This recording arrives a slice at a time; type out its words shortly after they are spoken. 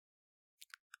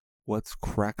What's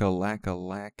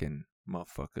crack-a-lack-a-lackin',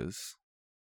 motherfuckers?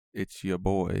 It's your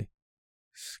boy,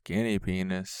 Skinny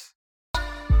Penis.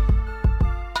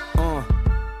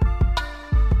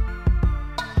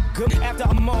 Good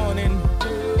after morning.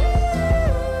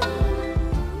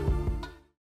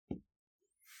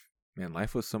 Man,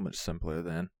 life was so much simpler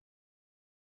then.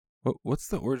 What's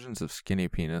the origins of Skinny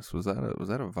Penis? Was that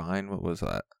a Vine? What was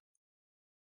that?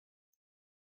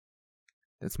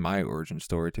 It's my origin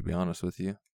story, to be honest with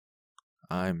you.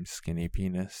 I'm Skinny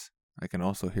Penis. I can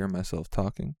also hear myself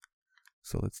talking.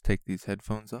 So let's take these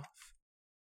headphones off.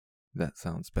 That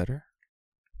sounds better.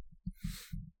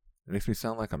 It makes me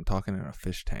sound like I'm talking in a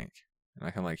fish tank. And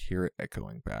I can hear it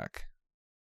echoing back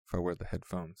if I wear the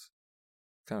headphones.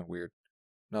 Kind of weird.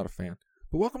 Not a fan.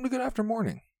 But welcome to Good After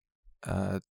Morning.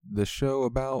 The show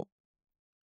about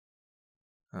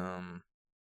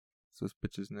what's this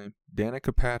bitch's name?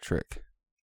 Danica Patrick.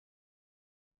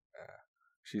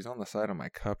 She's on the side of my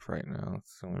cup right now.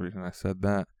 That's the only reason I said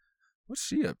that. What's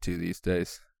she up to these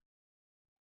days?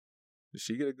 Does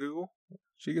she get a Google?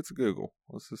 She gets a Google.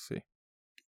 Let's just see.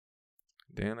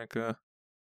 Danica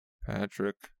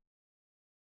Patrick.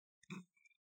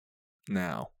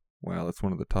 Now. Wow, that's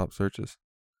one of the top searches.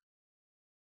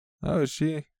 Oh, is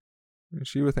she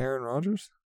with Aaron Rodgers?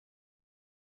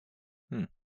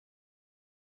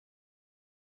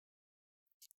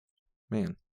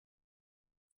 Man.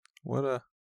 What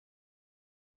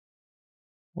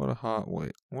a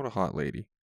hot lady.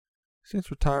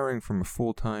 Since retiring from a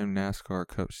full-time NASCAR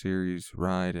Cup Series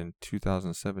ride in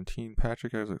 2017,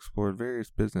 Patrick has explored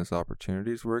various business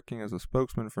opportunities, working as a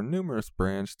spokesman for numerous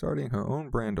brands, starting her own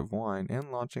brand of wine,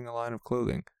 and launching a line of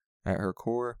clothing. At her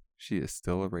core, she is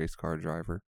still a race car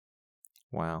driver.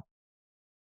 Wow.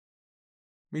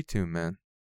 Me too, man.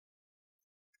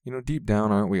 You know, deep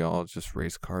down, aren't we all just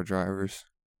race car drivers?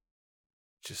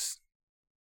 Just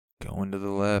going to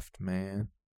the left, man.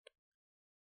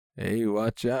 Hey,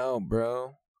 watch out,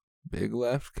 bro. Big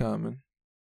left coming.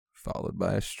 Followed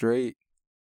by a straight.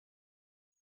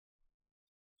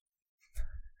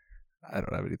 I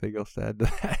don't have anything else to add to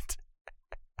that.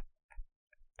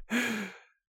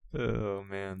 Oh,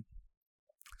 man.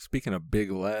 Speaking of big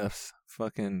lefts,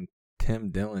 fucking Tim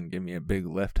Dillon gave me a big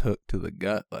left hook to the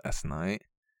gut last night.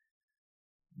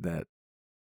 That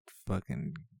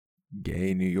fucking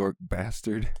gay New York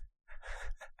bastard.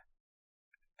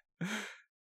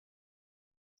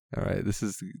 All right, this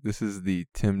is the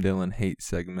Tim Dillon hate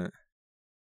segment.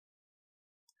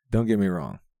 Don't get me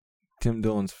wrong. Tim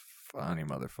Dillon's funny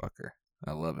motherfucker.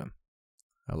 I love him.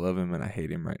 And I hate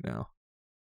him right now.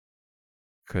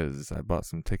 Because I bought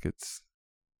some tickets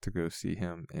to go see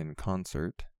him in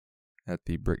concert at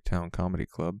the Bricktown Comedy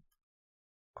Club,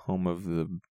 home of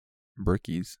the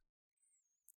Brickies.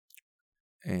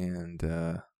 And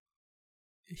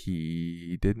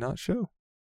he did not show.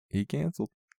 He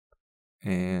canceled.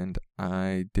 And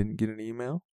I didn't get an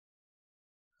email.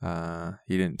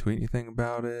 He didn't tweet anything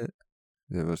about it.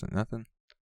 There wasn't nothing.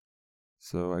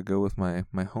 So I go with my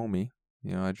homie.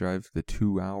 You know, I drive the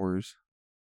 2 hours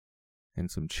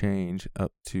and some change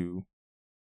up to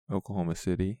Oklahoma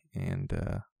City. And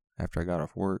after I got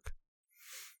off work.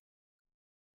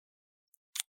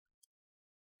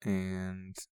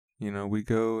 And you know, we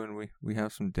go and we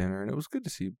have some dinner, and it was good to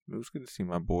see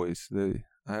my boys.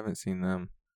 I haven't seen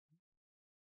them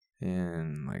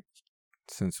in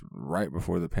since right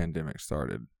before the pandemic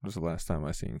started. Was the last time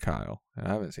I seen Kyle, and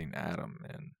I haven't seen Adam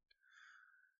in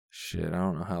shit, I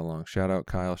don't know how long. Shout out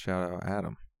Kyle, shout out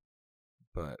Adam.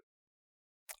 But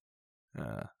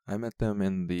I met them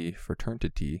in the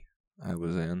fraternity I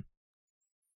was in.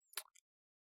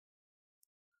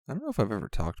 I don't know if I've ever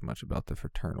talked much about the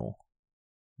fraternal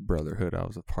brotherhood I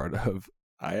was a part of.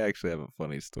 I actually have a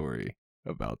funny story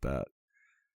about that.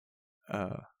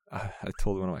 I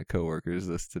told one of my coworkers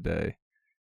this today.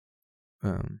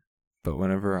 But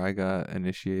whenever I got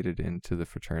initiated into the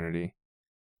fraternity,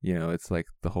 you know, it's like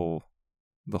the whole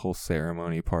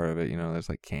ceremony part of it. You know, there's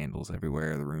candles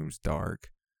everywhere. The room's dark.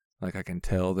 I can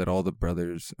tell that all the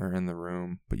brothers are in the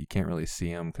room, but you can't really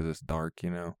see them because it's dark,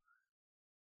 you know.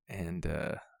 And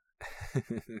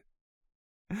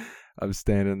I'm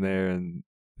standing there, and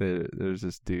there's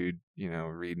this dude, you know,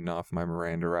 reading off my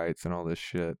Miranda rights and all this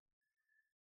shit.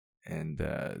 And,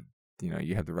 you know,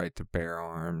 you have the right to bear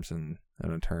arms and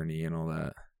an attorney and all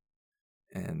that.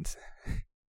 And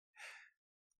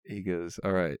he goes,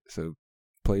 all right, so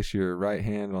place your right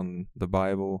hand on the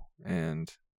Bible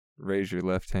and raise your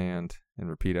left hand and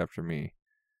repeat after me.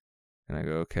 And I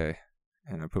go, okay.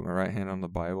 And I put my right hand on the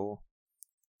Bible.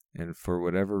 And for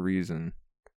whatever reason,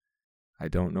 I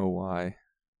don't know why,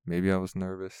 maybe I was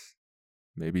nervous,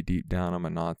 Maybe deep down I'm a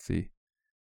Nazi.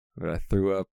 But I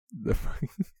threw up the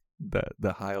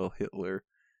Heil Hitler.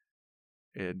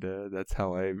 And that's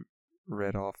how I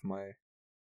read off my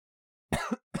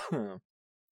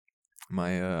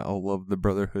my I'll love the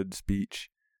brotherhood speech,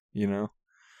 you know?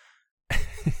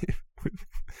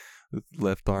 with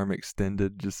left arm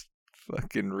extended, just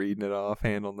fucking reading it off,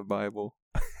 hand on the Bible.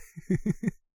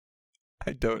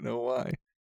 I don't know why.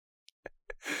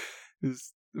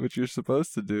 What you're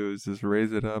supposed to do is just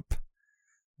raise it up,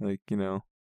 like, you know,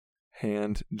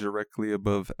 hand directly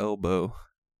above elbow.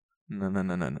 No.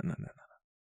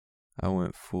 I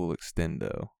went full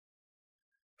extendo.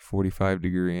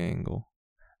 45-degree angle.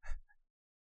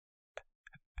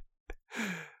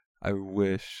 I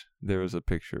wish there was a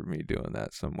picture of me doing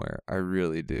that somewhere. I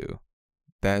really do.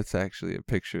 That's actually a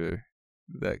picture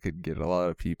that could get a lot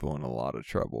of people in a lot of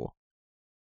trouble.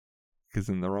 Because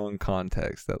in the wrong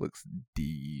context, that looks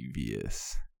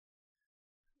devious.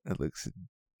 That looks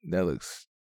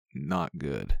not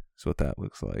good. That's what that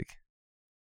looks like.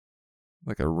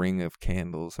 Like a ring of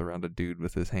candles around a dude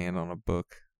with his hand on a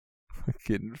book.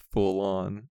 Getting full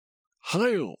on.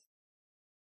 Heil!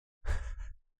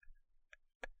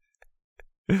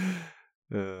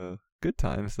 Good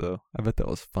times, though. I bet that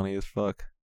was funny as fuck.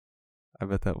 I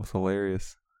bet that was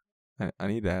hilarious. I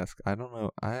need to ask. I don't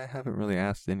know. I haven't really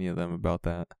asked any of them about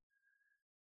that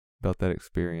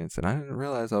experience, and I didn't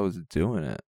realize I was doing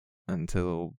it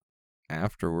until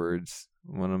afterwards.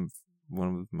 One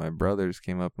of my brothers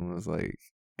came up and was like,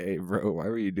 "Hey, bro, why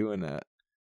were you doing that?"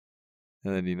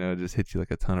 And then, it just hits you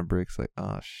like a ton of bricks. Like,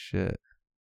 oh shit,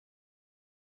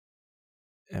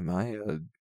 am I a?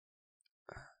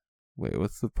 Wait,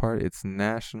 what's the party? It's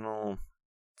National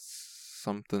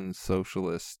something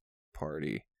Socialist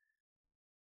Party.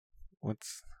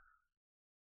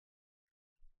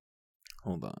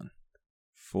 Hold on.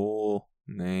 Full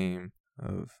name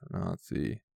of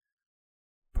Nazi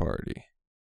Party.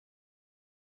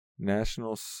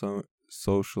 National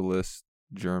Socialist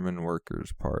German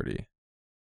Workers' Party.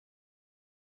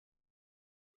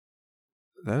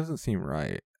 That doesn't seem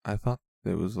right. I thought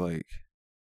it was like...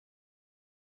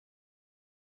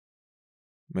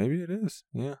 Maybe it is.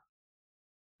 Yeah.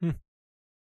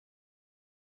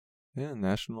 Yeah,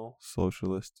 National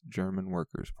Socialist German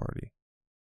Workers' Party.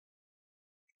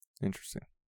 Interesting.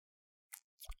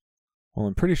 Well,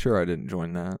 I'm pretty sure I didn't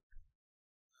join that.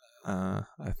 I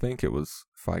think it was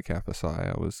Phi Kappa Psi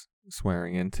I was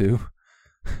swearing into.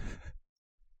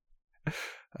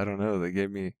 I don't know. They gave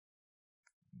me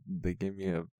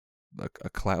a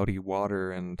cloudy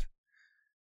water, and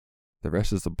the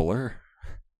rest is a blur.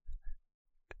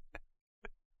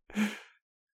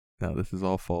 No, this is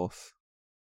all false.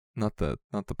 Not the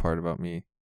part about me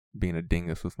being a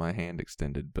dingus with my hand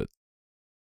extended, but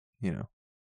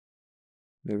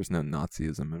there was no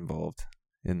Nazism involved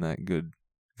in that good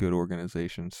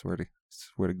organization. Swear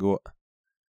to God.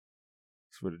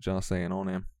 Swear to John saying on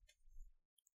him.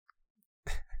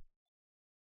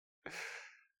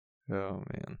 Oh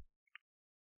man.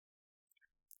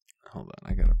 Hold on,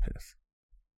 I gotta piss.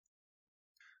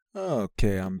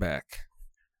 Okay, I'm back.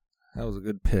 That was a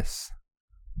good piss.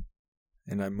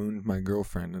 And I mooned my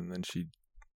girlfriend, and then she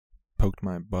poked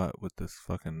my butt with this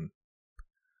fucking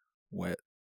wet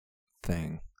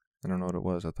thing. I don't know what it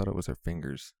was. I thought it was her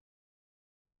fingers.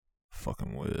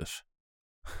 Fucking wish.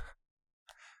 I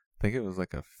think it was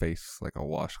like a face, like a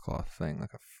washcloth thing,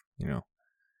 like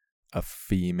a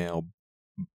female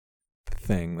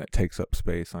thing that takes up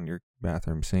space on your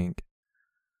bathroom sink.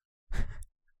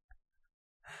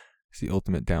 It's the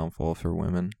ultimate downfall for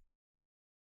women.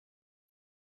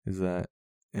 Is that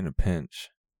in a pinch,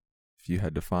 if you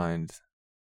had to find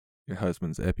your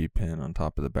husband's EpiPen on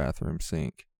top of the bathroom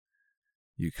sink,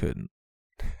 you couldn't.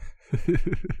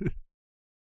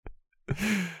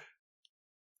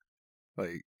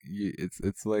 Like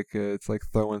it's like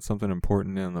throwing something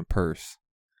important in the purse.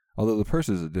 Although the purse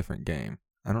is a different game.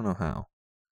 I don't know how.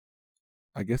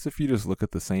 I guess if you just look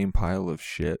at the same pile of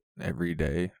shit every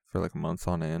day for like months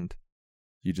on end,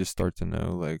 you just start to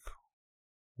know like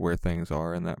where things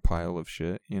are in that pile of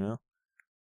shit,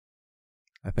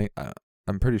 I think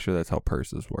I'm pretty sure that's how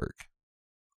purses work.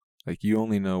 Like, you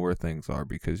only know where things are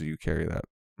because you carry that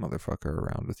motherfucker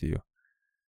around with you,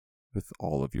 with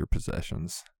all of your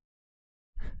possessions.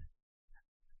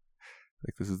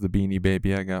 Like, this is the Beanie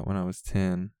Baby I got when I was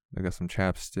 10. I got some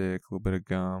chapstick, a little bit of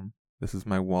gum. This is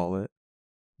my wallet,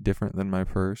 different than my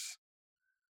purse.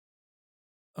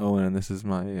 Oh, and this is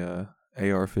my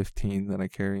AR-15 that I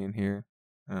carry in here.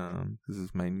 This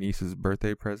is my niece's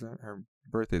birthday present. Her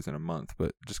birthday's in a month,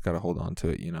 but just gotta hold on to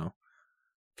it, in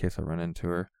case I run into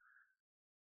her.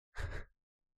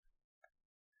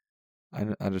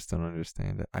 I just don't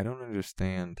understand it. I don't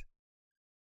understand,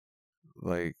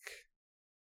 like,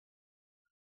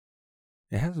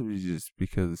 it has to be just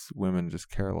because women just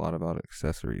care a lot about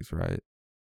accessories, right?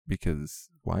 Because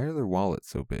why are their wallets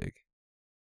so big?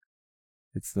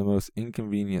 It's the most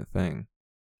inconvenient thing.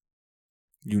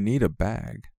 You need a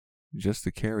bag just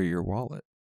to carry your wallet.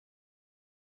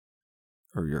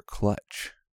 Or your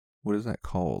clutch. What is that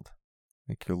called?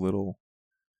 Like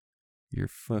your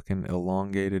fucking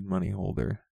elongated money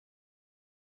holder.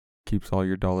 Keeps all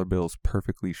your dollar bills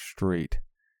perfectly straight.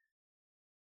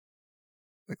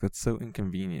 Like, that's so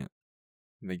inconvenient.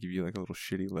 And they give you like a little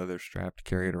shitty leather strap to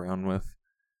carry it around with.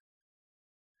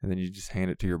 And then you just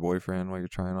hand it to your boyfriend while you're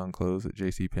trying on clothes at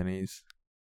JCPenney's.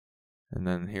 And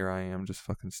then here I am just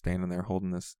fucking standing there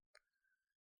holding this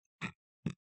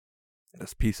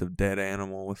piece of dead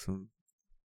animal with some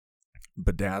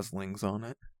bedazzlings on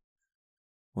it.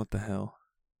 What the hell?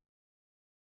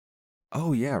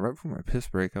 Oh yeah, right before my piss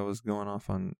break, I was going off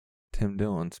on Tim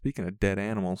Dillon. Speaking of dead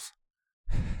animals.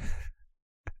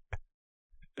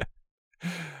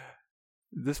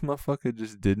 This motherfucker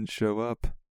just didn't show up.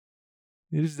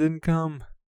 He just didn't come.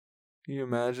 Can you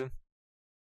imagine?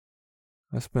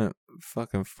 I spent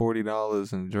fucking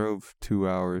 $40 and drove 2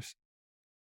 hours.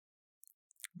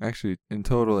 Actually, in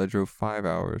total, I drove 5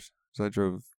 hours. So I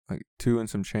drove like 2 and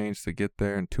some change to get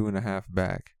there and 2.5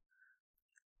 back.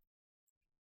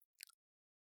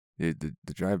 The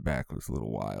drive back was a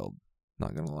little wild,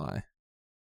 not gonna lie.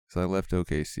 So I left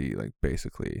OKC like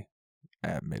basically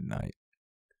at midnight.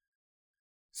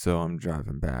 So I'm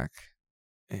driving back,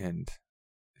 and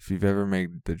if you've ever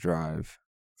made the drive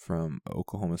from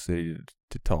Oklahoma City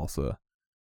to Tulsa,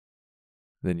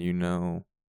 then you know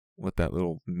what that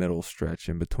little middle stretch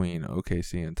in between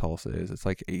OKC and Tulsa is. It's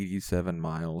like 87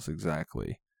 miles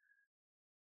exactly.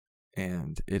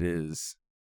 And it is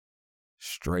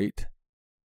straight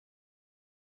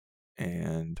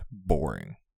and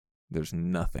boring. There's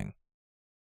nothing.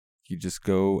 You just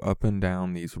go up and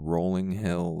down these rolling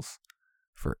hills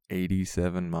for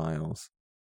 87 miles.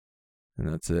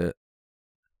 And that's it.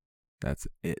 That's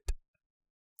it.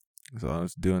 So I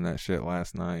was doing that shit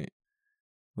last night,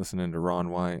 listening to Ron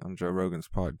White on Joe Rogan's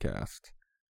podcast.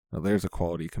 Now there's a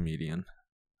quality comedian.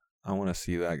 I want to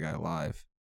see that guy live.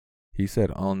 He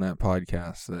said on that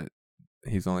podcast that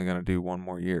he's only going to do one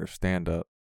more year of stand-up.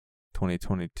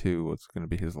 2022 was going to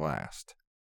be his last.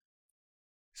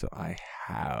 So I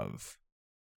have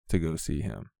to go see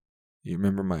him. You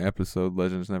remember my episode,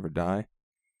 Legends Never Die?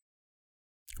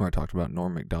 Where I talked about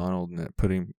Norm Macdonald and that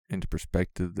putting into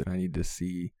perspective that I need to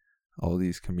see all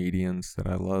these comedians that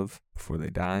I love before they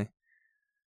die.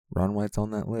 Ron White's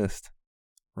on that list.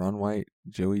 Ron White,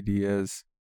 Joey Diaz,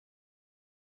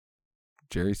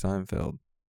 Jerry Seinfeld,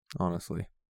 honestly.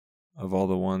 Of all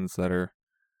the ones that are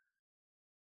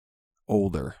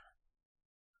older,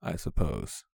 I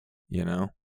suppose. You know?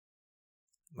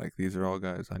 Like, these are all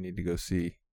guys I need to go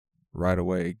see right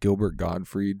away. Gilbert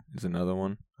Gottfried is another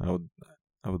one. I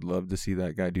would love to see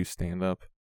that guy do stand-up.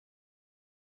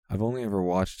 I've only ever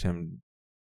watched him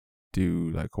do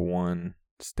like one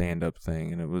stand-up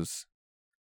thing, and it was,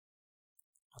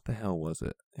 what the hell was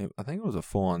it? I think it was a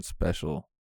full-on special.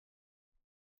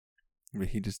 But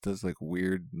he just does like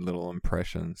weird little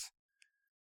impressions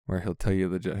where he'll tell you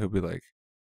he'll be like,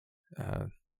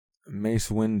 Mace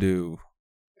Windu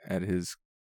at his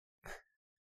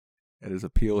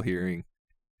appeal hearing.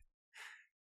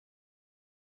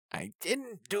 I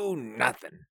didn't do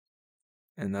nothing.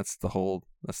 And that's the whole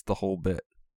bit.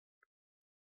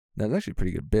 That's actually a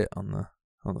pretty good bit on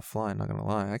the fly, not gonna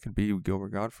lie. I could be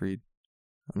Gilbert Gottfried.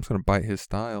 I'm just gonna bite his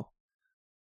style.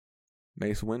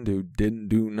 Mace Windu didn't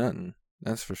do nothing.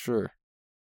 That's for sure.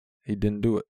 He didn't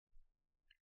do it.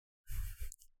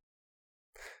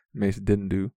 Mace didn't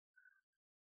do.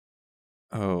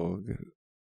 Oh, let's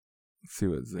see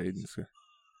what Zayden's got.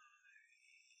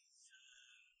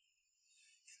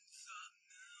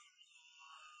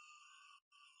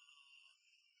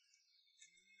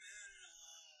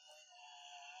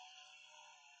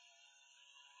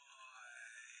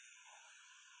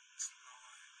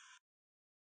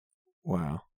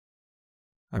 Wow.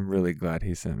 I'm really glad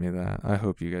he sent me that. I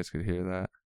hope you guys could hear that.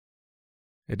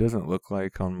 It doesn't look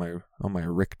like on my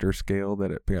Richter scale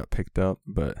that it got picked up,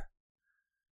 but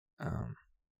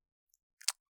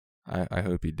I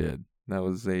hope he did. That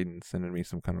was Zayden sending me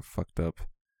some kind of fucked up.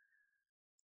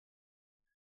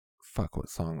 Fuck, what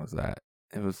song was that?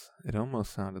 It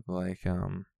almost sounded like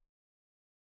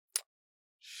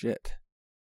shit.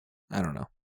 I don't know.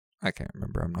 I can't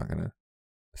remember. I'm not gonna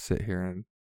sit here and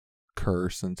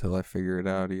curse until I figure it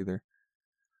out either.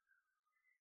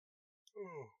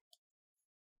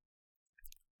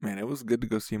 Man, it was good to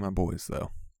go see my boys,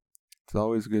 though. It's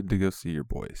always good to go see your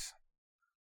boys.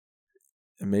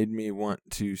 It made me want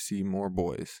to see more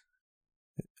boys.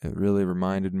 It really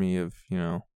reminded me of,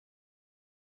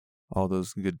 all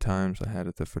those good times I had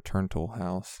at the fraternal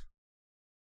house.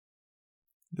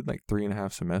 Did like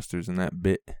 3.5 semesters in that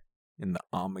bit in the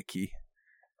Amaki.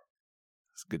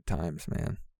 It's good times,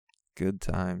 man. Good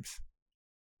times.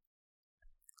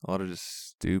 A lot of just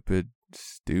stupid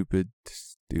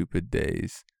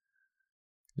days.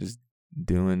 Just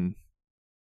doing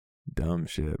dumb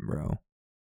shit, bro.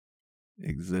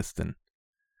 Existing.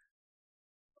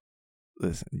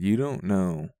 Listen, you don't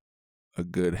know a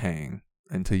good hang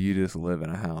until you just live in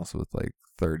a house with like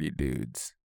 30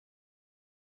 dudes.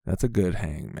 That's a good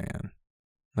hang, man.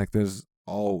 Like, there's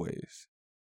always,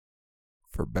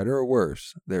 for better or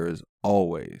worse, there is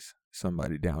always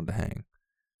somebody down to hang.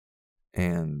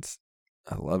 And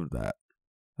I love that.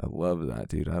 I love that,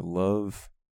 dude. I love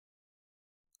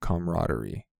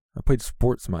camaraderie. I played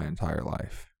sports my entire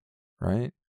life,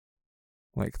 right?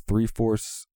 Like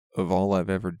 3/4 of all I've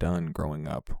ever done growing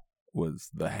up was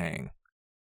the hang.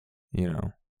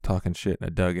 Talking shit in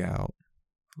a dugout,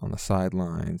 on the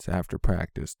sidelines, after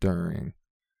practice, during,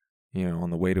 on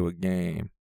the way to a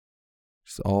game.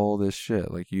 Just all this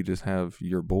shit. Like, you just have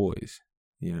your boys,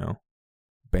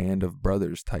 band of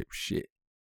brothers type shit.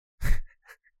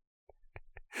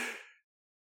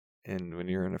 And when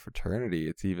you're in a fraternity,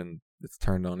 it's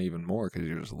turned on even more because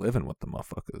you're just living with the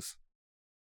motherfuckers.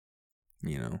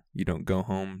 You don't go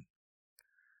home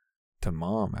to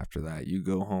mom after that. You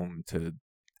go home to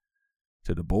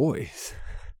the boys.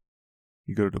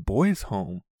 You go to the boys'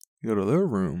 home. You go to their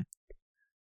room.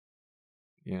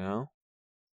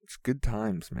 It's good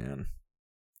times, man.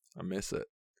 I miss it.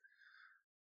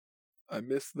 I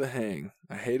miss the hang.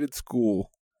 I hated school.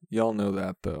 Y'all know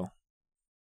that, though.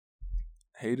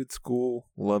 Hated school,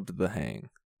 loved the hang.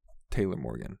 Taylor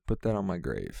Morgan. Put that on my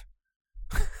grave.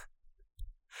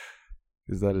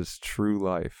 Because that is true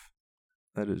life.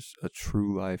 That is a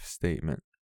true life statement.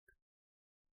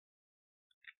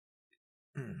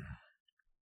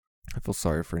 I feel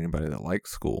sorry for anybody that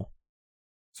likes school.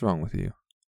 What's wrong with you?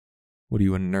 What are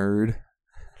you, a nerd?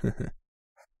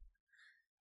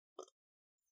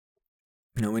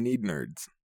 No, we need nerds.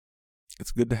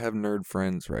 It's good to have nerd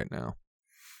friends right now.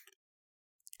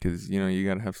 Because, you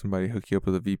gotta have somebody hook you up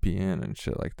with a VPN and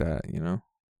shit like that,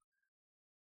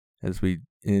 As we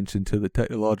inch into the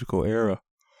technological era.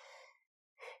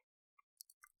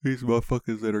 These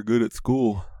motherfuckers that are good at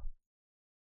school.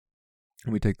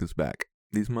 Let me take this back.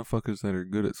 These motherfuckers that are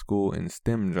good at school in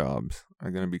STEM jobs are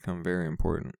going to become very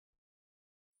important.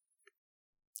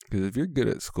 Because if you're good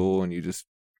at school and you just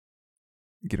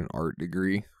get an art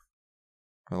degree,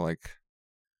 or like,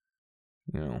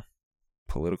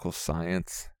 political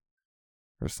science,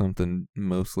 or something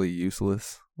mostly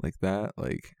useless like that,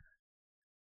 like,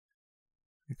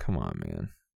 come on, man.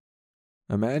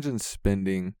 Imagine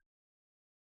spending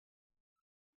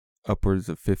upwards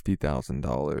of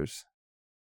 $50,000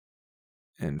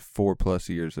 and 4+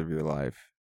 years of your life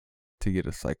to get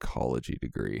a psychology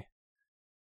degree.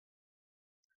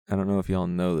 I don't know if y'all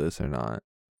know this or not,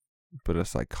 but a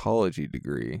psychology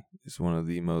degree is one of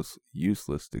the most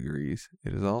useless degrees.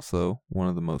 It is also one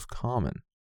of the most common.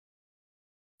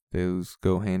 Those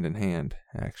go hand in hand,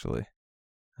 actually.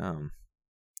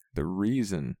 The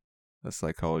reason a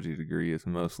psychology degree is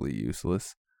mostly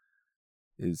useless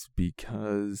is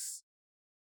because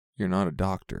you're not a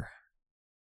doctor.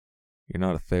 You're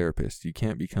not a therapist. You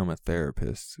can't become a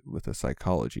therapist with a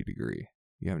psychology degree.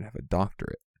 You have to have a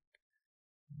doctorate.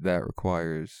 That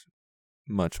requires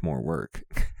much more work.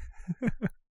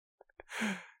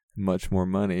 Much more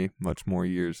money, much more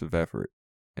years of effort.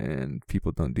 And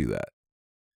people don't do that.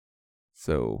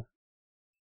 So,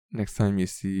 next time you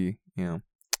see,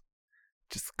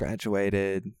 just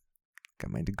graduated,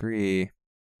 got my degree,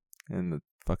 and the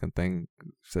fucking thing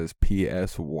says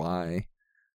PSY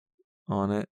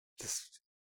on it, just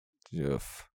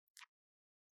oof.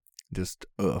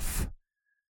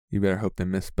 You better hope they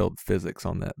misspelled physics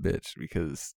on that bitch,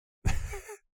 because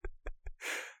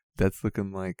that's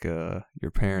looking like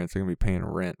your parents are gonna be paying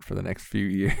rent for the next few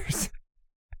years.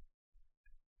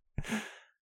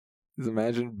 Just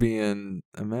imagine being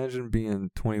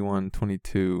 21,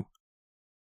 22,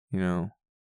 you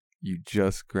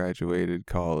just graduated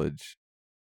college,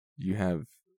 you have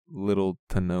little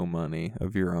to no money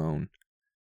of your own,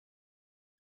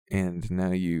 and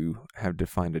now you have to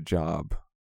find a job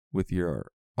with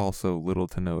your also little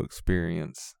to no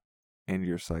experience and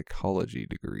your psychology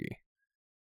degree.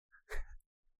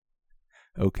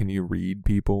 Oh, can you read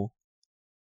people?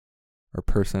 Are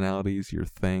personalities your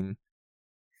thing?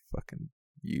 fucking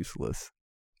useless.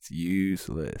 It's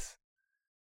useless.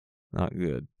 Not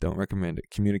good. Don't recommend it.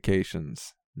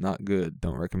 Communications. Not good.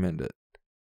 Don't recommend it.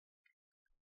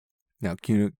 Now,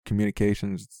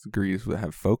 communications degrees that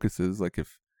have focuses, like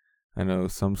if I know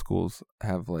some schools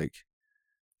have like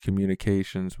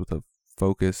communications with a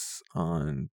focus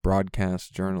on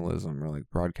broadcast journalism or like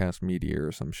broadcast media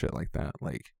or some shit like that.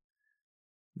 Like,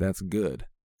 that's good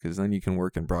because then you can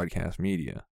work in broadcast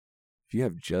media. If you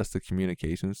have just a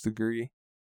communications degree,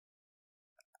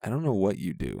 I don't know what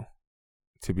you do,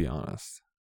 to be honest,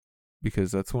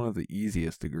 because that's one of the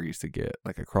easiest degrees to get,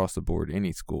 like across the board,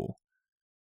 any school.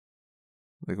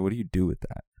 Like, what do you do with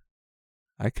that?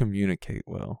 I communicate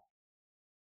well.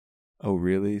 Oh,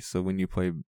 really? So when you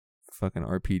play fucking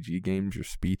RPG games, your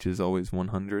speech is always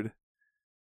 100?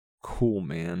 Cool,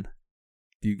 man.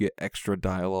 Do you get extra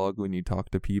dialogue when you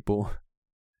talk to people?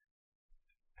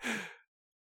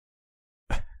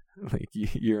 Like,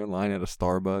 you're in line at a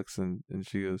Starbucks and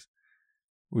she goes,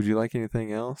 would you like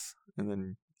anything else? And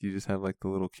then you just have like the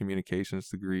little communications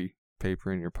degree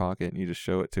paper in your pocket and you just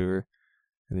show it to her.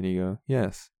 And then you go,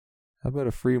 yes. How about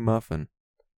a free muffin?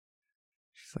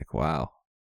 She's like, wow.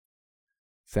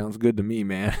 Sounds good to me,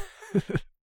 man.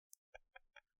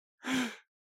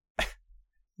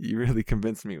 You really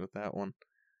convinced me with that one.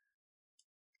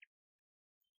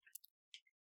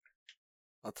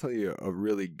 I'll tell you a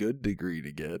really good degree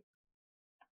to get.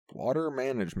 Water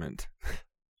management.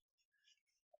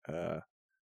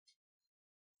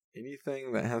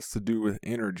 Anything that has to do with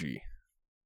energy.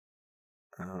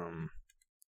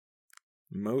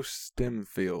 Most STEM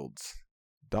fields.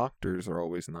 Doctors are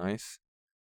always nice.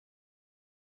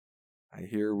 I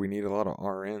hear we need a lot of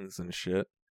RNs and shit.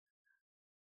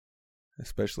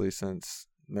 Especially since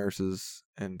nurses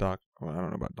and well, I don't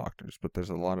know about doctors, but there's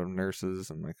a lot of nurses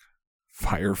and like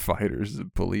firefighters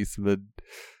and policemen,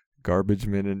 garbage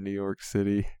men in New York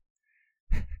City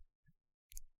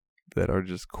that are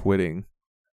just quitting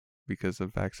because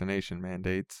of vaccination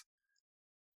mandates.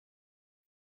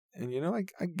 And you know,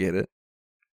 I get it.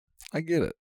 I get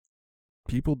it.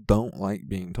 People don't like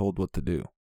being told what to do.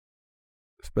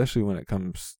 Especially when it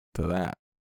comes to that,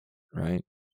 right?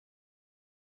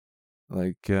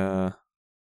 Like, you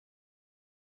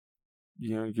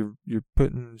know, you're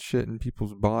putting shit in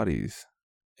people's bodies,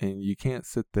 and you can't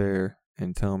sit there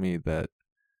and tell me that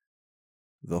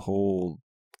the whole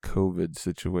COVID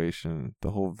situation,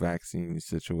 the whole vaccine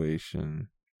situation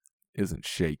isn't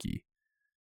shaky.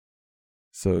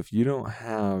 So if you don't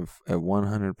have a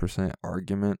 100%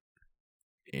 argument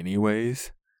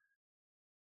anyways,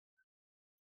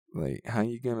 like, how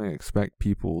you gonna expect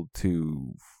people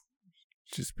to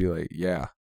just be like, yeah?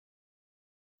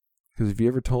 Because if you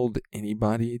ever told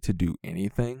anybody to do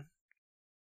anything,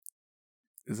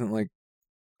 isn't like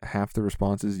half the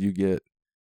responses you get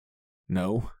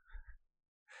no?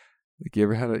 Like, you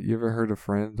ever heard a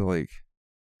friend, like,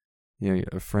 you know,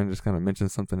 a friend just kind of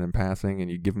mentions something in passing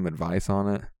and you give them advice on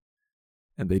it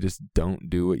and they just don't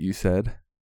do what you said?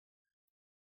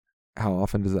 How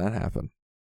often does that happen?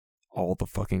 All the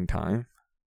fucking time?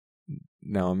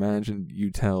 Now imagine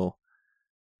you tell,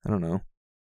 I don't know,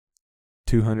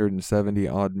 270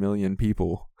 odd million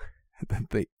people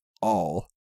that they all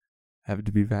have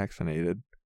to be vaccinated.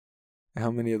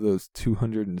 How many of those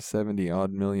 270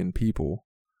 odd million people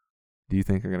do you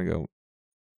think are going to go,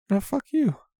 no, fuck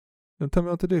you. Don't tell me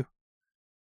what to do.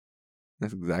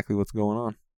 That's exactly what's going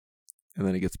on. And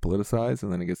then it gets politicized,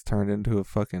 and then it gets turned into a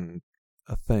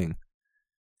thing.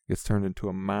 It gets turned into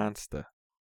a monster.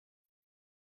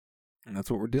 And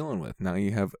that's what we're dealing with. Now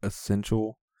you have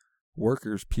essential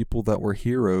workers, people that were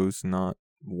heroes not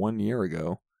 1 year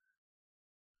ago,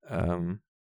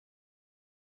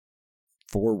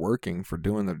 for working, for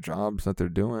doing their jobs that they're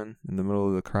doing in the middle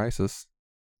of the crisis,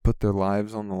 put their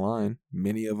lives on the line.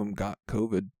 Many of them got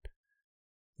COVID.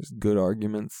 There's good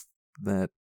arguments that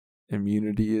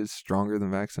immunity is stronger than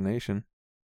vaccination.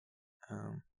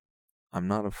 I'm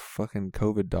not a fucking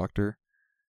COVID doctor.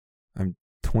 I'm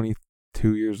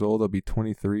 22 years old. I'll be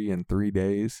 23 in 3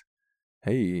 days.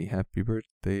 Hey, happy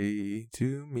birthday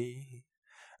to me.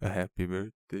 A happy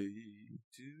birthday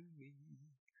to me.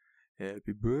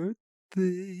 Happy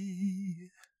birthday,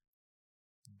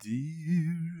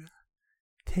 dear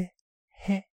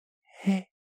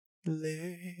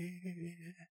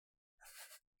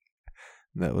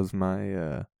That was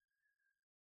my,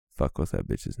 fuck, what's that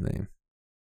bitch's name?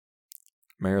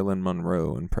 Marilyn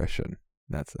Monroe impression.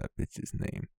 That's that bitch's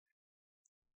name.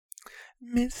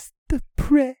 Mr.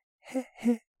 President.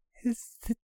 I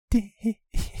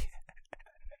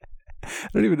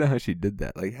don't even know how she did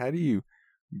that. Like, how do you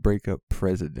break up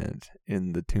president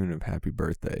in the tune of Happy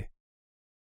Birthday?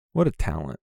 What a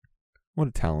talent. What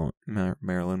a talent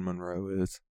Marilyn Monroe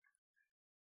is.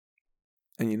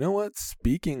 And you know what?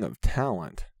 Speaking of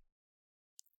talent,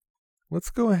 let's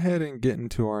go ahead and get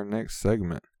into our next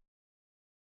segment.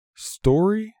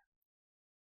 Story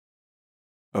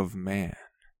of Man.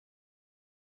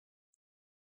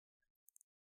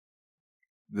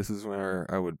 This is where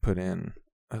I would put in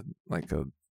a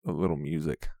little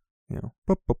music, you know.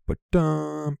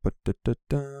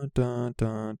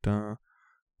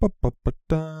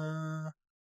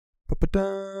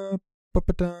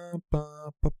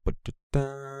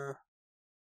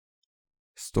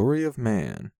 Story of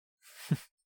Man.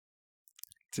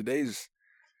 Today's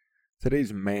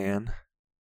man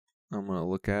I'm gonna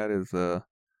look at is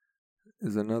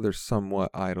another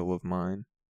somewhat idol of mine.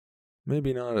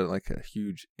 Maybe not a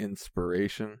huge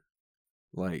inspiration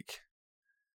like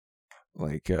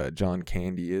John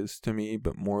Candy is to me,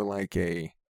 but more like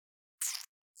I'm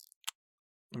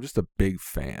just a big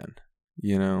fan,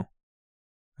 you know.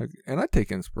 And I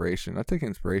take inspiration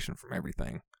from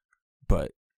everything,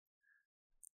 but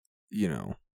you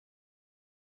know,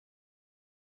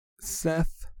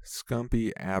 Seth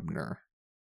Scumpy Abner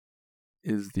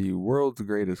is the world's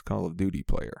greatest Call of Duty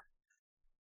player.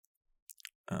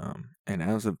 And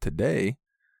as of today,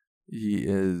 he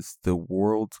is the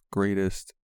world's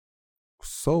greatest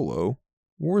solo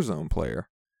Warzone player.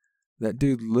 That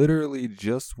dude literally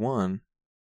just won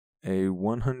a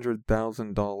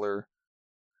 $100,000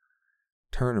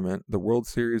 tournament, the World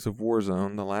Series of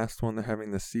Warzone, the last one they're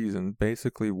having this season,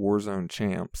 basically Warzone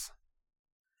champs.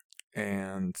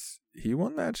 And he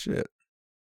won that shit.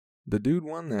 The dude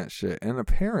won that shit. And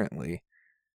apparently,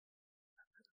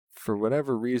 for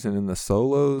whatever reason, in the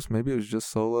solos, maybe it was just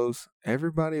solos,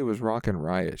 everybody was rocking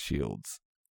riot shields.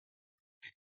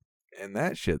 And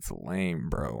that shit's lame,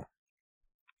 bro.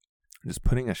 Just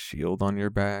putting a shield on your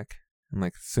back, and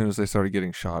as soon as they started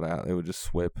getting shot at, they would just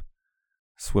swip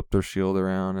their shield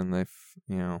around, and they,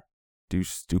 do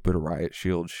stupid riot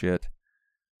shield shit.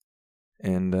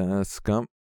 And Scump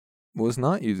was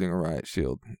not using a riot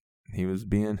shield. He was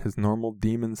being his normal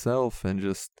demon self and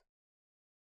just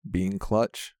being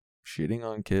clutch, shitting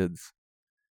on kids.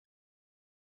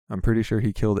 I'm pretty sure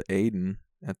he killed Aiden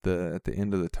at the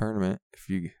end of the tournament. If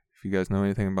you guys know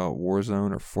anything about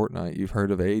Warzone or Fortnite, you've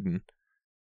heard of Aiden.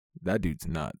 That dude's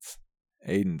nuts.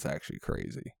 Aiden's actually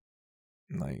crazy.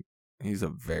 He's a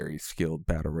very skilled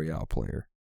Battle Royale player.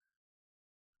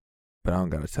 But I don't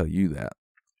gotta tell you that.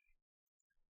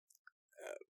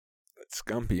 But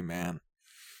Scumpy, man.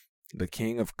 The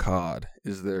king of COD.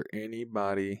 Is there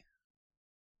anybody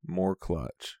more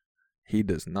clutch? He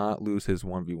does not lose his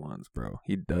 1v1s, bro.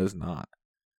 He does not.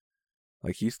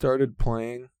 He started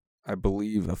playing, I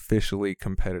believe, officially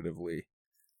competitively,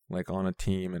 on a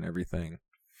team and everything,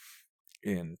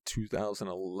 in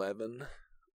 2011,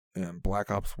 and Black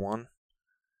Ops 1,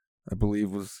 I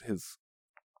believe, was his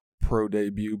pro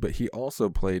debut, but he also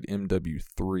played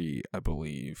MW3, I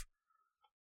believe.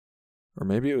 Or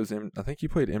maybe it was I think he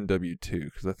played MW2,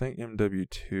 because I think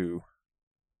MW2,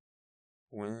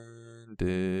 when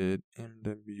did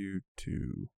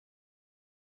MW2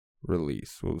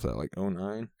 release? What was that,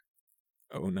 09?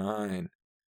 09.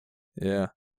 Yeah.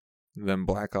 Then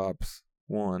Black Ops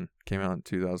 1 came out in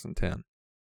 2010.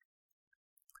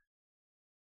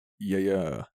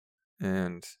 Yeah.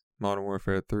 And Modern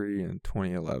Warfare 3 in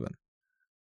 2011.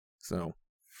 So,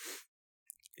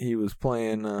 he was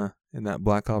playing in that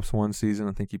Black Ops 1 season.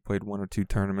 I think he played 1 or 2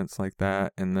 tournaments like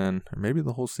that. And then, or maybe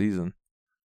the whole season.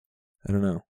 I don't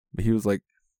know. But he was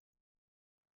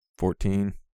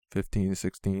 14, 15,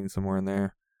 16, somewhere in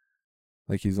there.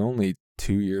 He's only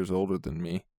 2 years older than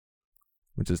me,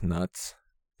 which is nuts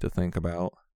to think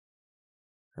about.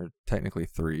 Or technically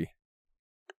 3.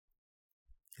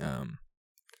 And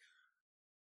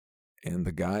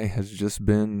the guy has just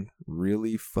been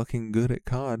really fucking good at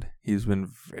COD. He's been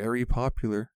very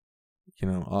popular.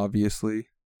 Obviously,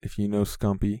 if you know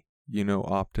Scumpy, you know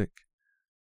Optic.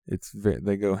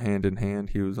 They go hand in hand.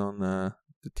 He was on the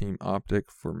team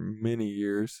Optic for many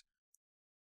years.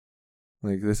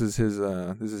 This is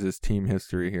his team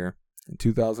history here. In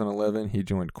 2011, he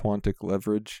joined Quantic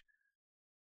Leverage.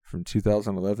 From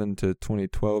 2011 to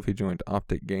 2012, he joined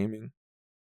Optic Gaming.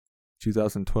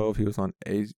 2012, he was on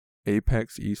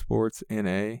Apex Esports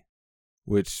NA,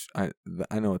 which I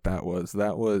know what that was.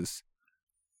 That was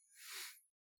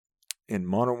in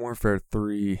Modern Warfare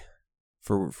 3.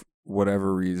 For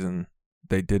whatever reason,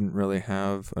 they didn't really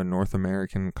have a North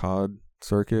American COD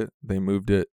circuit. They moved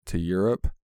it to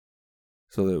Europe.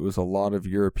 So it was a lot of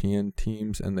European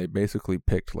teams, and they basically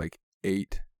picked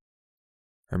 8,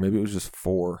 or maybe it was just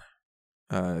 4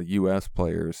 US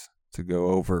players to go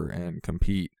over and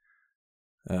compete.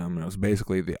 It was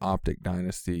basically the Optic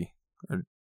Dynasty, or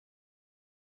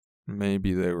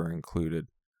maybe they were included.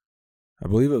 I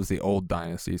believe it was the old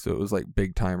Dynasty, so it was like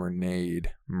Big Timer,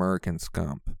 Nade, Merc, and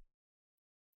Scump.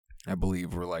 I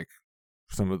believe were like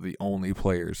some of the only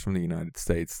players from the United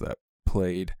States that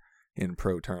played in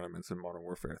pro tournaments in Modern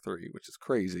Warfare 3, which is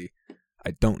crazy. I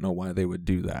don't know why they would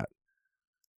do that.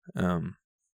 And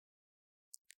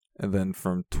then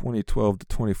from 2012 to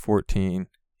 2014,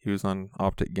 he was on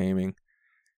Optic Gaming.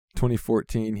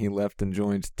 2014, he left and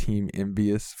joined Team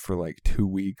Envious for like 2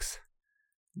 weeks.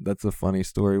 That's a funny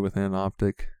story within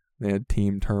Optic. They had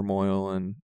team turmoil,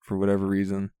 and for whatever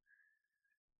reason,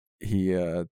 he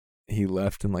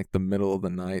left in like the middle of the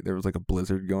night. There was like a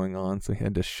blizzard going on, so he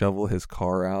had to shovel his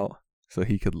car out so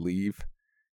he could leave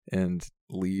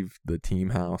the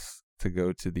team house to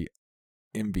go to the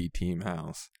Envy team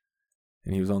house.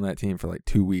 And he was on that team for like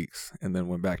 2 weeks and then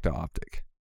went back to Optic.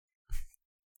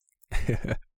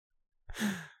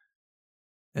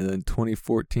 And then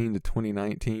 2014 to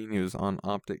 2019, he was on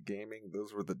Optic Gaming.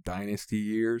 Those were the Dynasty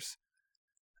years.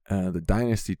 The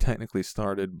Dynasty technically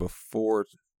started before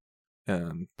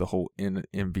the whole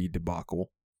Envy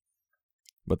debacle.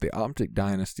 But the Optic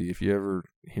Dynasty, if you ever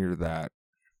hear that,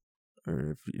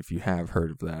 or if you have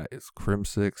heard of that, it's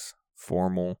Crimsix,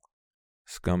 Formal,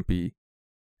 Scumpy,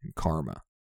 and Karma.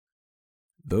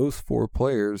 Those 4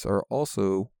 players are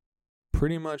also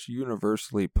pretty much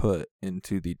universally put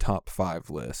into the top 5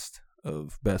 list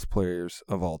of best players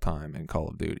of all time in Call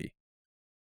of Duty.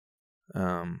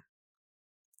 The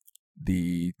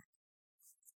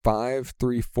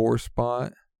 5-3-4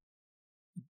 spot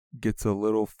gets a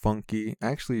little funky.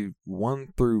 Actually,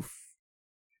 2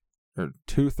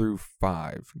 through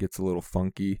 5 gets a little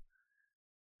funky.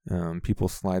 People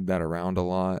slide that around a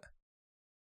lot.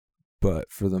 But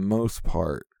for the most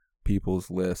part, people's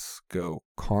lists go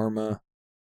Karma,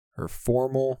 or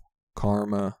Formal,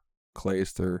 Karma,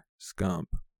 Clayster, Scump,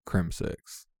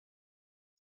 Crimsix.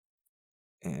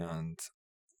 And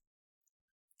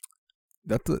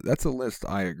that's a list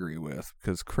I agree with,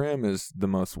 because Crim is the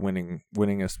most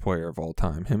winningest player of all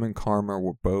time. Him and Karma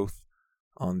were both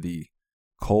on the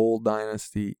Cole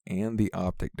Dynasty and the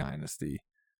Optic Dynasty,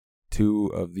 2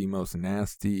 of the most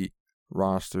nasty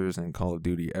rosters in Call of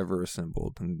Duty ever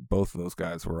assembled, and both of those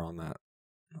guys were on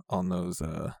those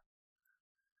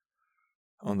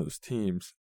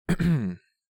teams.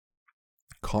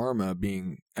 Karma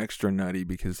being extra nutty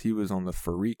because he was on the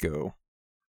Farico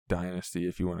Dynasty,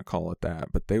 if you want to call it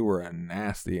that, but they were a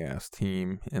nasty ass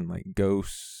team in like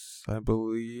Ghosts, I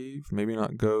believe, maybe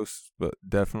not Ghosts, but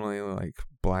definitely like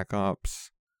Black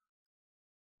Ops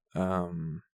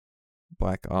and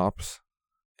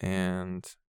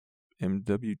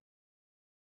MW2?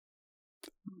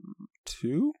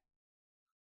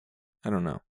 I don't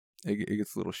know. It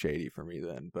gets a little shady for me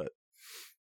then, but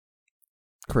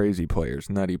crazy players,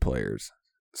 nutty players.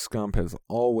 Scump has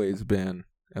always been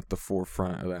at the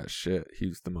forefront of that shit.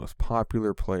 He's the most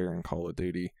popular player in Call of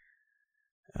Duty.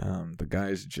 The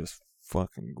guy's just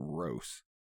fucking gross.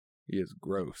 He is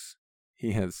gross.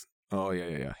 He has,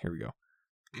 here we go.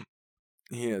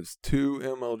 He has 2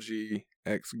 MLG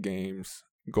X Games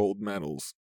gold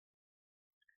medals.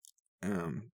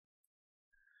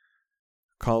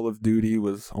 Call of Duty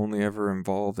was only ever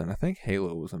involved, and I think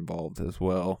Halo was involved as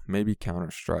well, maybe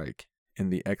Counter-Strike, in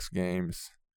the X Games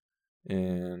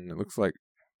in, it looks like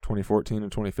 2014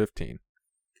 and 2015.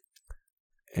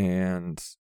 And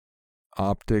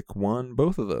Optic won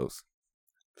both of those.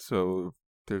 So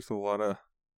there's a lot of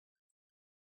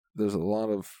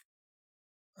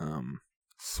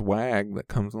swag that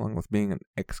comes along with being an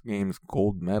X Games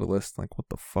gold medalist. Like, what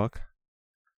the fuck?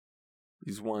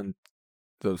 He's won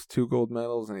those 2 gold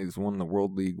medals, and he's won the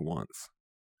World League once.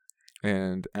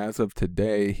 And as of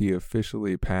today, he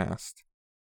officially passed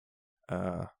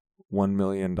 $1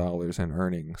 million in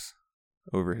earnings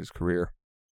over his career,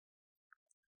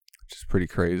 which is pretty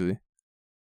crazy.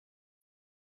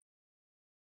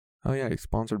 Oh yeah, he's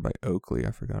sponsored by Oakley.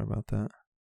 I forgot about that.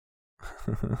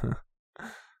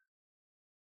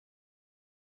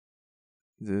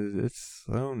 It's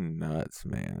so nuts,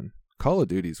 man. Call of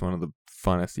Duty is one of the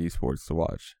funnest esports to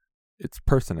watch. It's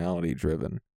personality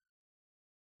driven.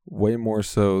 Way more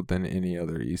so than any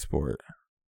other esport.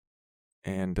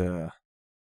 And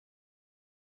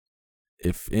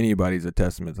if anybody's a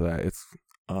testament to that, it's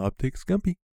Optic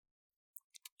Scumpy.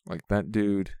 Like, that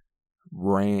dude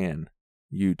ran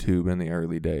YouTube in the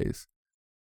early days.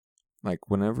 Like,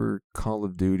 whenever Call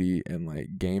of Duty and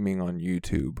like gaming on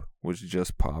YouTube was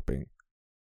just popping,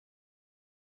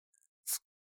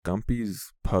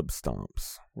 Scumpy's pub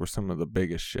stomps were some of the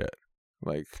biggest shit.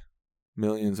 Like,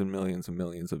 millions and millions and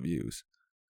millions of views.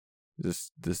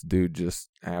 This dude just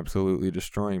absolutely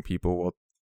destroying people while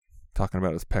talking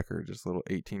about his pecker, just a little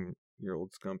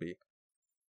 18-year-old scumpy.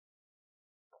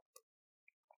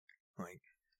 Like,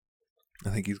 I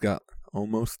think he's got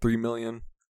almost 3 million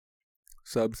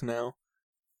subs now.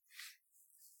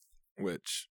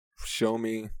 Which, show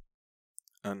me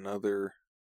another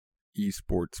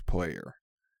esports player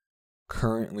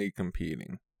currently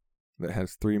competing that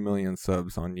has 3 million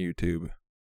subs on YouTube.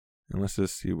 And let's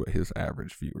just see what his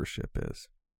average viewership is.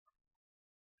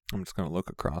 I'm just going to look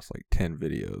across like 10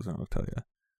 videos and I'll tell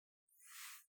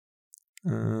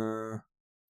you.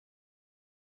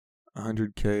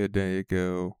 100K a day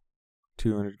ago,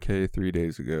 200K 3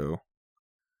 days ago,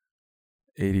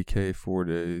 80K 4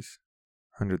 days,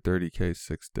 130K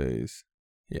 6 days.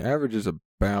 He averages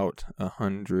about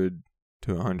 100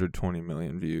 to 120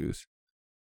 million views.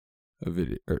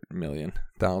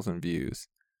 Thousand views.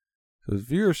 So his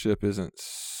viewership isn't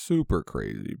super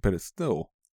crazy, but it's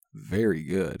still very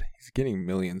good. He's getting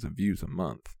millions of views a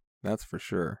month. That's for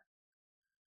sure.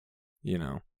 You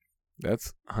know,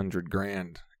 that's 100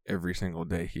 grand every single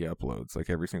day he uploads. Like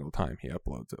every single time he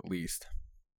uploads, at least.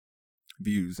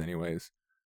 Views, anyways.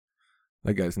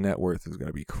 That guy's net worth is going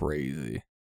to be crazy.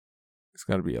 It's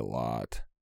got to be a lot.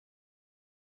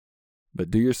 But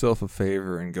do yourself a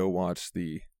favor and go watch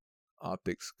the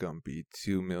Optic Scumpy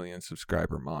 2 million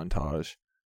subscriber montage.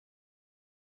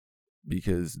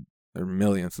 Because they're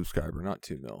million subscriber, not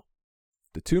 2 mil.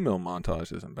 The 2 mil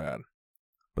montage isn't bad.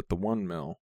 But the 1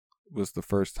 mil was the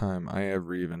first time I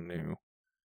ever even knew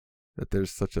that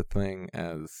there's such a thing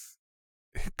as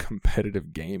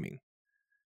competitive gaming.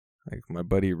 Like, my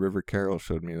buddy River Carroll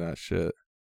showed me that shit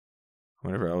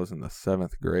whenever I was in the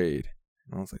 7th grade.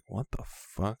 And I was like, what the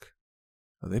fuck?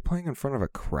 Are they playing in front of a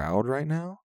crowd right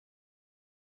now?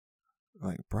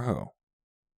 Like, bro.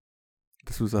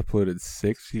 This was uploaded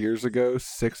 6 years ago,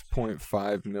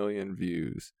 6.5 million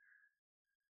views.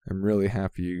 I'm really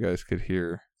happy you guys could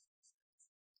hear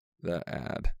that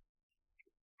ad.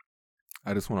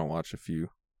 I just want to watch a few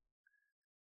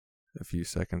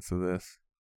seconds of this.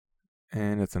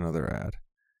 And it's another ad.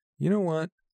 You know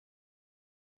what?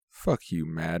 Fuck you,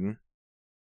 Madden.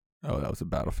 Oh, that was a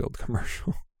Battlefield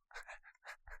commercial.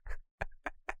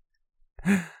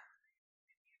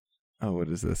 Oh, what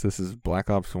is this? This is Black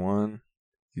Ops 1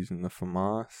 using the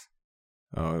FAMAS.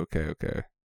 Oh, okay.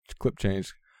 Clip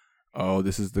change. Oh,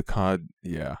 this is the COD.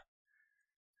 Yeah.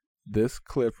 This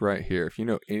clip right here, if you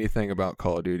know anything about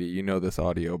Call of Duty, you know this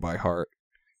audio by heart.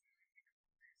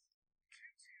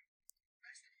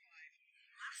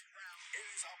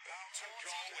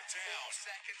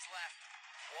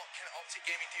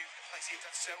 Gaming do. Place here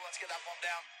done so. Let's get that one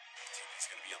down. TV's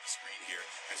going to be on the screen here.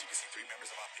 As you can see, 3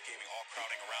 members of Optic Gaming all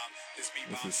crowding around this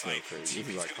beatbox site. So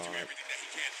TV's going to do everything that he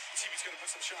can. TV's going to put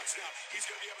some shots down. He's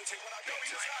going to be able to take one out. No,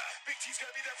 he's not. Big T's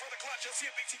going to be there for the clutch. You'll see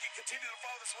if Big T can continue to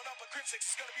follow this one up. But Crimsix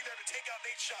is going to be there to take out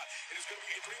Nate's shot. It is going to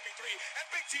be a 3v3. And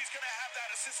Big T's going to have that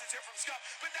assistance here from Scott.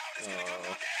 But now it is going to come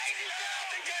down to 80.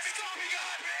 Optic Gaming is moving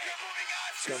on. You're moving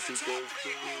on to the top 3.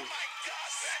 Oh my God.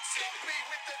 That's Scumpy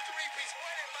with the 3-piece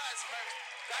winning last match.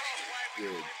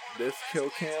 Dude, this kill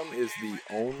cam is the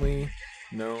only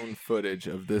known footage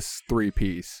of this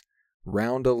 3-piece.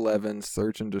 Round 11,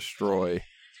 Search and Destroy.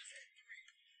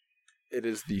 It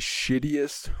is the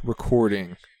shittiest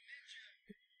recording.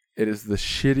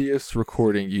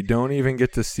 You don't even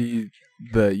get to see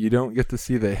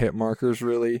the hit markers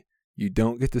really. You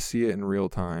don't get to see it in real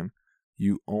time.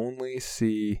 You only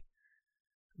see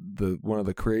one of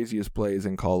the craziest plays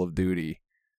in Call of Duty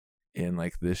in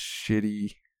like this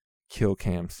shitty kill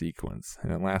cam sequence,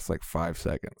 and it lasts like 5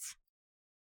 seconds.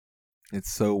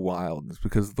 It's so wild. It's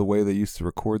because of the way they used to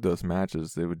record those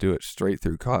matches. They would do it straight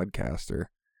through Codcaster,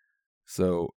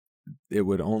 so it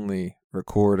would only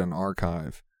record and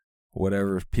archive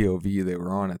whatever POV they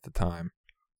were on at the time.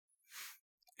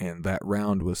 And that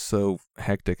round was so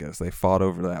hectic as they fought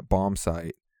over that bomb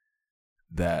site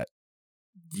that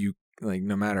you, like,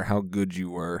 no matter how good you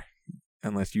were,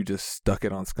 unless you just stuck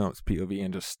it on Scump's POV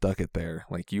and just stuck it there,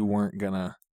 like, you weren't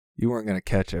gonna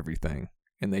catch everything,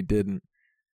 and they didn't.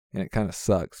 And it kind of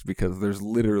sucks because there's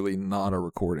literally not a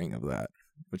recording of that,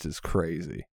 which is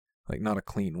crazy. Like, not a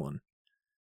clean one.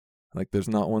 Like, there's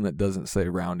not one that doesn't say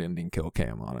round ending kill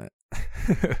cam on it.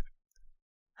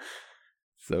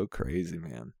 So crazy,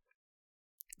 man.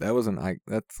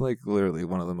 That's like literally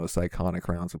one of the most iconic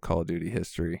rounds of Call of Duty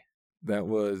history. That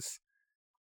was,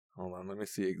 hold on, let me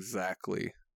see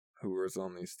exactly who was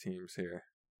on these teams here,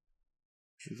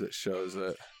 because it shows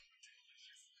it.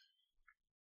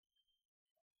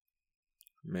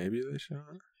 Maybe they show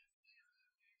it.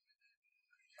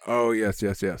 Oh, yes.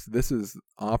 This is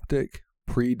Optic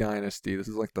pre-Dynasty. This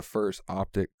is like the first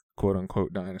Optic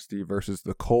quote-unquote Dynasty versus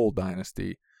the Cole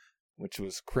Dynasty, which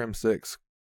was Crim6,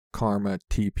 Karma,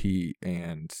 TP,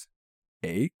 and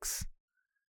Aches.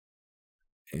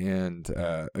 And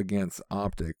against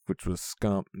Optic, which was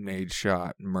Scump,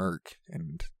 Nadeshot, Merc,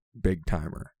 and Big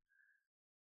Timer.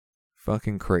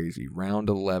 Fucking crazy. Round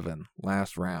 11.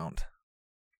 Last round.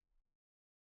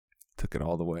 Took it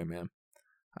all the way, man.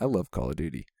 I love Call of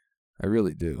Duty. I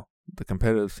really do. The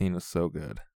competitive scene is so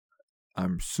good.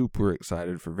 I'm super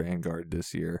excited for Vanguard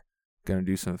this year. Gonna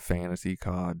do some fantasy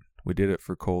COD. We did it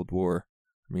for Cold War.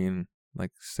 Me and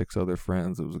like 6 other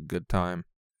friends. It was a good time.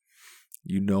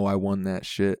 You know I won that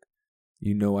shit.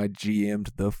 You know I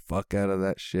GM'd the fuck out of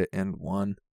that shit and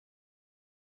won.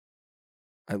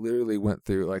 I literally went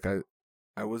through, like,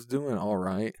 I was doing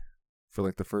alright for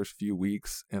like the first few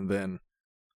weeks, and then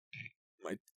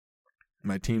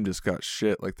my team just got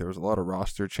shit. Like, there was a lot of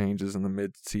roster changes in the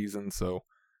mid-season, so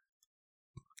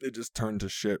it just turned to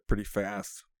shit pretty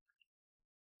fast.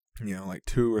 You know, like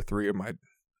 2 or 3 of my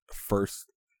first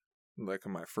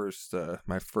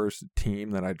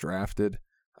team that I drafted,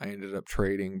 I ended up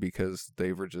trading because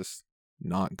they were just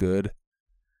not good.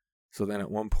 So then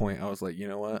at one point I was like, you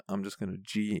know what? I'm just going to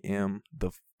GM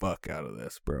the fuck out of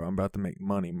this, bro. I'm about to make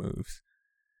money moves.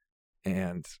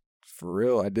 And for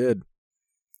real, I did.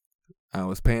 I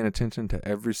was paying attention to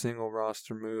every single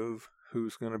roster move,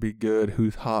 who's going to be good,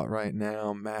 who's hot right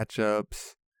now,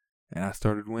 matchups, and I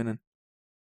started winning.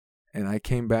 And I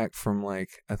came back from,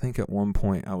 like, I think at one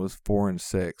point I was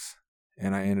 4-6,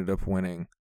 and I ended up winning,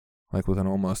 like, with an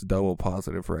almost double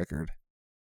positive record.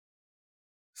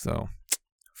 So,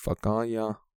 fuck all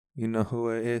y'all. You know who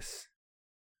it is.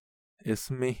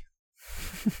 It's me.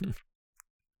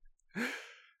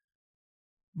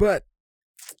 But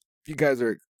if you guys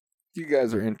are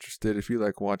interested, if you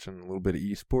like watching a little bit of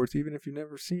esports, even if you've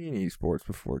never seen esports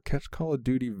before, catch Call of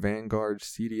Duty Vanguard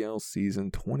CDL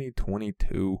Season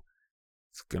 2022.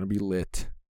 It's going to be lit.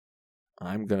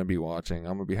 I'm going to be watching.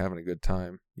 I'm going to be having a good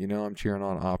time. You know, I'm cheering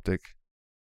on Optic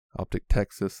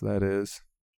Texas, that is.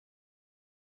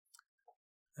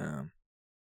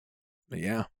 But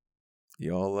yeah,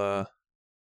 y'all,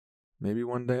 maybe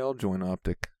one day I'll join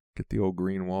Optic. Get the old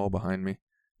green wall behind me.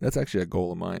 That's actually a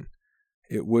goal of mine.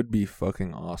 It would be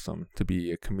fucking awesome to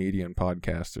be a comedian,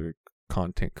 podcaster,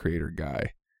 content creator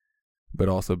guy, but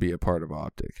also be a part of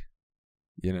Optic.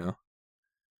 You know?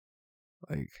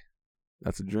 Like,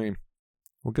 that's a dream.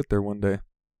 We'll get there one day.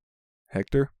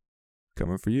 Hector,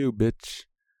 coming for you, bitch.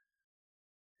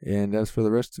 And as for the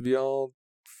rest of y'all,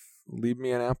 leave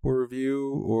me an Apple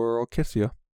review or I'll kiss you.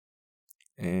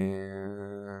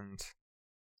 And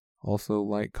also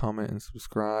like, comment, and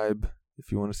subscribe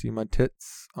if you want to see my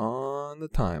tits on the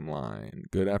timeline.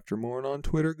 Good After Morn on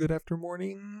Twitter. Good After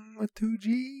Morning with 2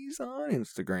 G's on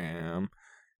Instagram.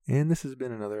 And this has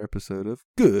been another episode of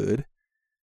Good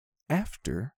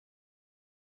After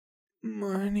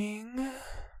Morning.